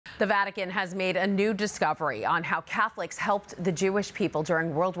The Vatican has made a new discovery on how Catholics helped the Jewish people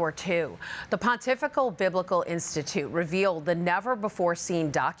during World War II. The Pontifical Biblical Institute revealed the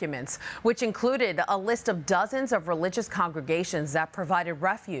never-before-seen documents, which included a list of dozens of religious congregations that provided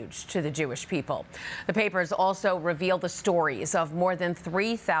refuge to the Jewish people. The papers also reveal the stories of more than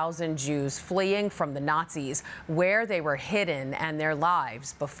 3,000 Jews fleeing from the Nazis, where they were hidden, and their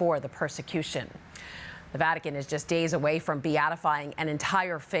lives before the persecution. The Vatican is just days away from beatifying an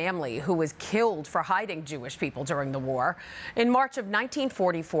entire family who was killed for hiding Jewish people during the war. In March of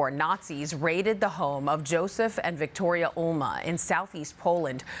 1944, Nazis raided the home of Jozef and Wiktoria Ulma in southeast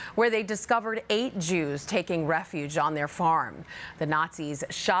Poland, where they discovered 8 Jews taking refuge on their farm. The Nazis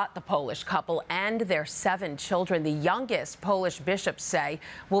shot the Polish couple and their 7 children. The youngest, Polish bishops say,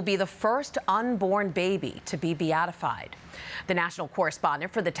 will be the first unborn baby to be beatified. The national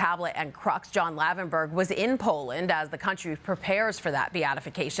correspondent for the Tablet and Crux, John Lavenburg, was in Poland as the country prepares for that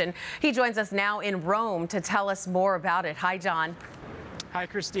beatification. He joins us now in Rome to tell us more about it. Hi, John. Hi,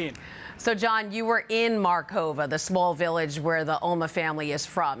 Christine. So, John, you were in Markova, the small village where the Ulma family is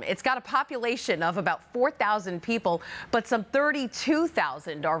from. It's got a population of about 4,000 people, but some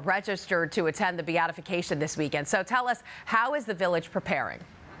 32,000 are registered to attend the beatification this weekend. So tell us, how is the village preparing?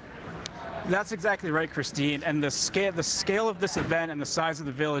 That's exactly right, Christine. And the scale of this event and the size of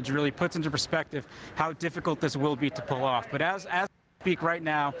the village really puts into perspective how difficult this will be to pull off. But as we speak right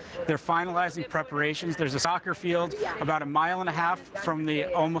now, they're finalizing preparations. There's a soccer field about 1.5 miles from the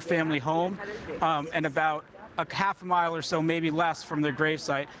Ulma family home, and about a half a mile or so, maybe less, from their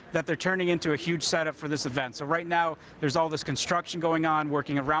gravesite, that they're turning into a huge setup for this event. So right now, there's all this construction going on,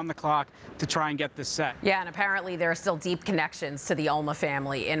 working around the clock to try and get this set. Yeah, and apparently there are still deep connections to the Ulma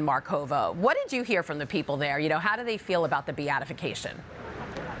family in Markova. What did you hear from the people there? You know, how do they feel about the beatification?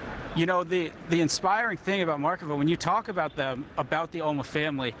 You know, the inspiring thing about Markova, when you talk about them, about the Ulma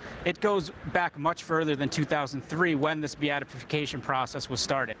family, it goes back much further than 2003 when this beatification process was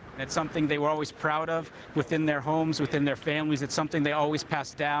started. It's something they were always proud of within their homes, within their families. It's something they always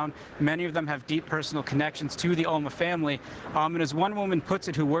passed down. Many of them have deep personal connections to the Ulma family. And as one woman puts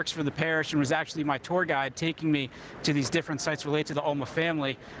it, who works for the parish and was actually my tour guide, taking me to these different sites related to the Ulma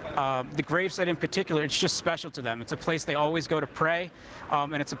family, the gravesite in particular, it's just special to them. It's a place they always go to pray,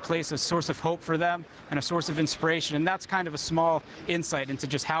 and it's a place, a source of hope for them and a source of inspiration. And that's kind of a small insight into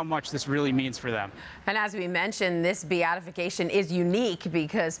just how much this really means for them. And as we mentioned, this beatification is unique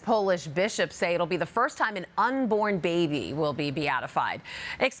because Polish bishops say it'll be the first time an unborn baby will be beatified.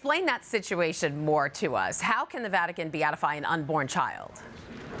 Explain that situation more to us. How can the Vatican beatify an unborn child?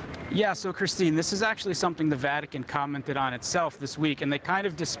 Yeah, so Christine, this is actually something the Vatican commented on itself this week, and they kind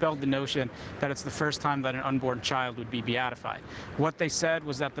of dispelled the notion that it's the first time that an unborn child would be beatified. What they said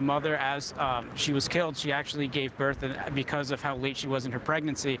was that the mother, as she was killed, she actually gave birth because of how late she was in her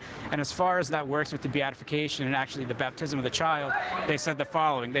pregnancy. And as far as that works with the beatification and actually the baptism of the child, they said the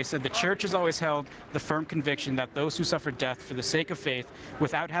following. They said the Church has always held the firm conviction that those who suffer death for the sake of faith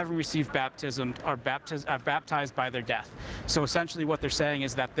without having received baptism are baptized by their death. So essentially what they're saying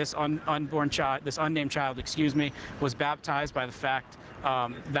is that this unborn child, this unnamed child, was baptized by the fact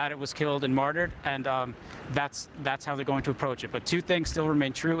that it was killed and martyred, and that's how they're going to approach it. But 2 things still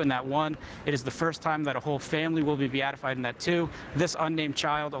remain true in that. 1, it is the first time that a whole family will be beatified, and that 2, this unnamed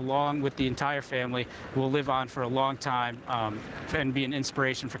child, along with the entire family, will live on for a long time and be an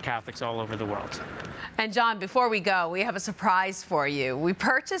inspiration for Catholics all over the world. And John, before we go, we have a surprise for you. We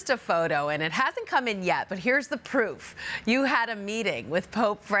purchased a photo, and it hasn't come in yet, but here's the proof. You had a meeting with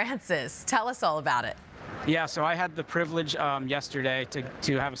Pope Francis. Tell us all about it. Yeah, so I had the privilege yesterday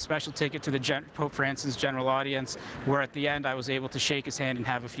to have a special ticket to the Pope Francis general audience, where at the end I was able to shake his hand and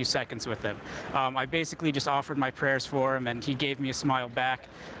have a few seconds with him. I basically just offered my prayers for him, and he gave me a smile back,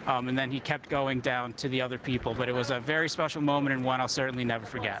 and then he kept going down to the other people. But it was a very special moment, and one I'll certainly never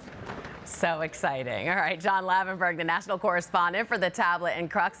forget. So exciting. All right, John Lavenburg, the national correspondent for the Tablet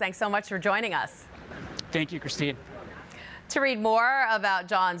and Crux, thanks so much for joining us. Thank you, Christine. To read more about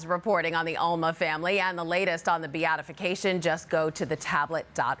John's reporting on the Ulma family and the latest on the beatification, just go to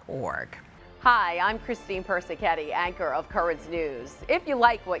thetablet.org. Hi, I'm Christine Persichetti, anchor of Currents News. If you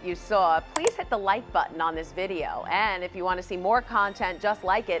like what you saw, please hit the like button on this video. And if you want to see more content just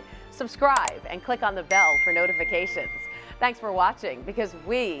like it, subscribe and click on the bell for notifications. Thanks for watching, because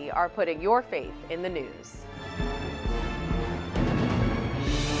we are putting your faith in the news.